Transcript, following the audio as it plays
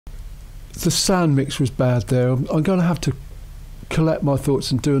the sound mix was bad there. I'm going to have to collect my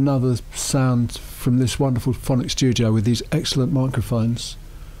thoughts and do another sound from this wonderful Phonic studio with these excellent microphones,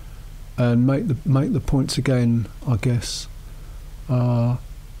 and make the points again, I guess.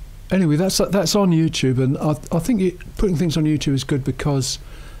 Anyway, that's on YouTube, and I think putting things on YouTube is good because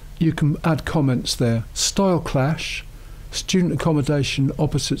you can add comments there. Style clash, student accommodation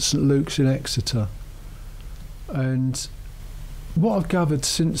opposite St Luke's in Exeter. And what I've gathered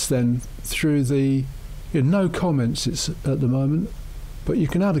since then through the no comments it's at the moment, but you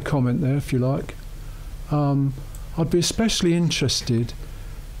can add a comment there if you like. I'd be especially interested,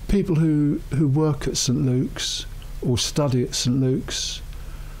 people who work at St Luke's or study at St Luke's,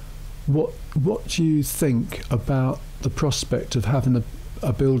 what do you think about the prospect of having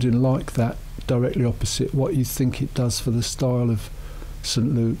a building like that directly opposite? What you think it does for the style of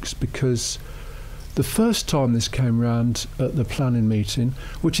St Luke's? Because the first time this came round at the planning meeting,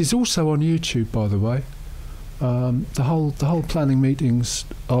 which is also on YouTube by the way, the whole planning meetings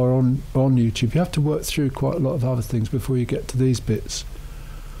are on YouTube. You have to work through quite a lot of other things before you get to these bits.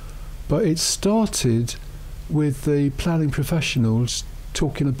 But it started with the planning professionals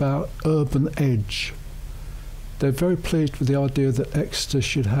talking about urban edge. They're very pleased with the idea that Exeter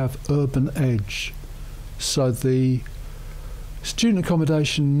should have urban edge. So the student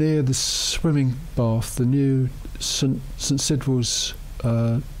accommodation near the swimming bath, the new St Sidwell's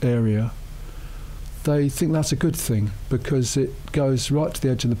area, they think that's a good thing because it goes right to the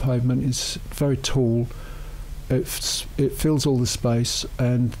edge of the pavement. It's very tall. It fills all the space,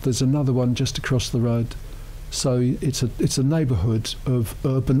 and there's another one just across the road. So it's a neighbourhood of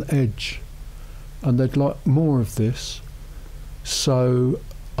urban edge, and they'd like more of this. So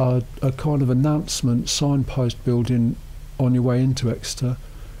a kind of announcement signpost building on your way into Exeter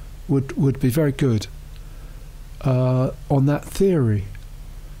would be very good on that theory.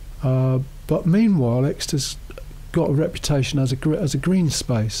 But meanwhile, Exeter's got a reputation as a green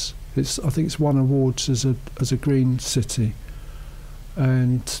space. I think it's won awards as a green city,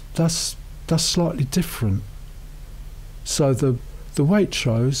 and that's slightly different. So the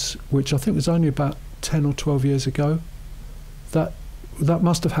Waitrose, which I think was only about 10 or 12 years ago, that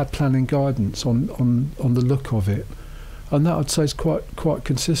must have had planning guidance on the look of it, and that I'd say is quite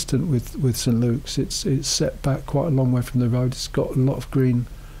consistent with St Luke's. It's set back quite a long way from the road. It's got a lot of green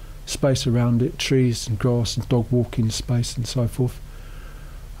space around it, trees and grass and dog walking space and so forth.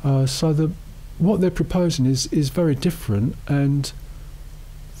 So what they're proposing is very different, and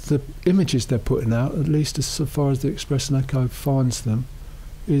the images they're putting out, at least as far as the Express and Echo finds them,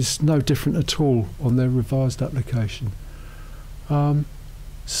 is no different at all on their revised application.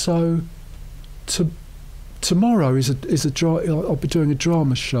 So tomorrow I'll be doing a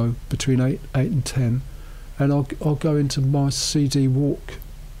drama show between 8 and 10, and I'll go into my CD walk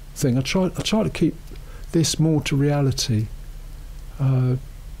thing. I try to keep this more to reality.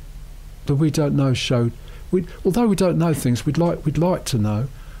 The We Don't Know show. Although we don't know things, we'd like to know.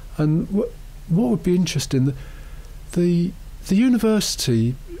 And what would be interesting, the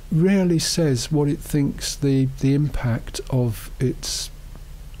university rarely says what it thinks the impact of its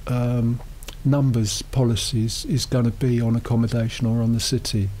numbers policies is going to be on accommodation or on the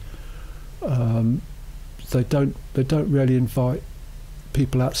city. They don't really invite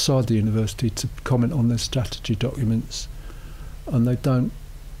people outside the university to comment on their strategy documents, and they don't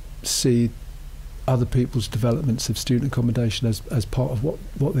see other people's developments of student accommodation as part of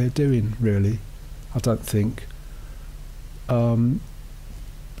what they're doing, really. I don't think. You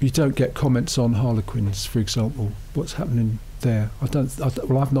don't get comments on Harlequins, for example. What's happening there? Well,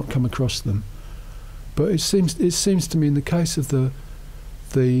 I've not come across them. But it seems to me in the case of the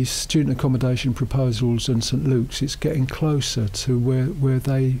student accommodation proposals and St Luke's, it's getting closer to where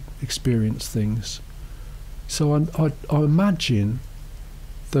they experience things. So I imagine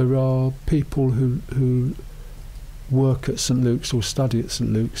there are people who work at St Luke's or study at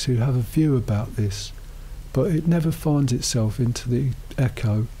St Luke's who have a view about this, but it never finds itself into the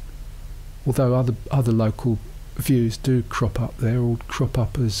Echo, although other local views do crop up there, or crop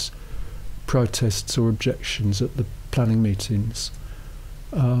up as protests or objections at the planning meetings.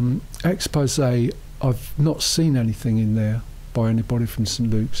 Expose, I've not seen anything in there by anybody from St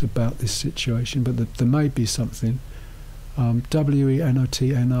Luke's about this situation, but there may be something.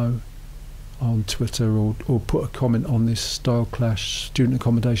 WENOTNO on Twitter, or put a comment on this style clash, student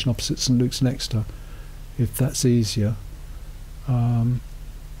accommodation opposite St Luke's and Exeter, if that's easier.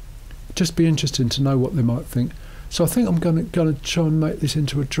 Just be interesting to know what they might think. So I think I'm going to try and make this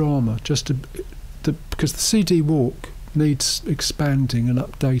into a drama, because the CD walk needs expanding and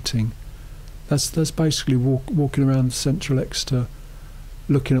updating. That's basically walking around central Exeter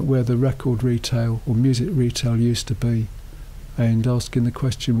looking at where the record retail or music retail used to be, and asking the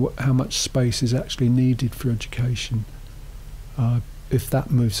question, how much space is actually needed for education if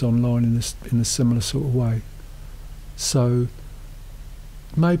that moves online in a similar sort of way. So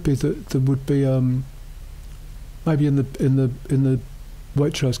maybe that there would be maybe in the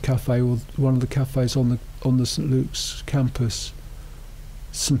Waitrose Cafe or one of the cafes on the St Luke's campus,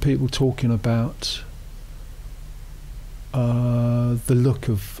 some people talking about the look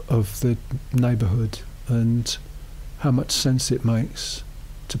of the neighbourhood and how much sense it makes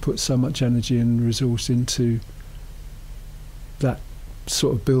to put so much energy and resource into that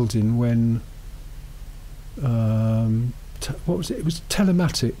sort of building when what was it? It was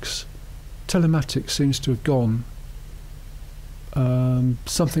telematics. Telematics seems to have gone.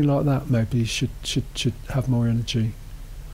 Something like that maybe should have more energy.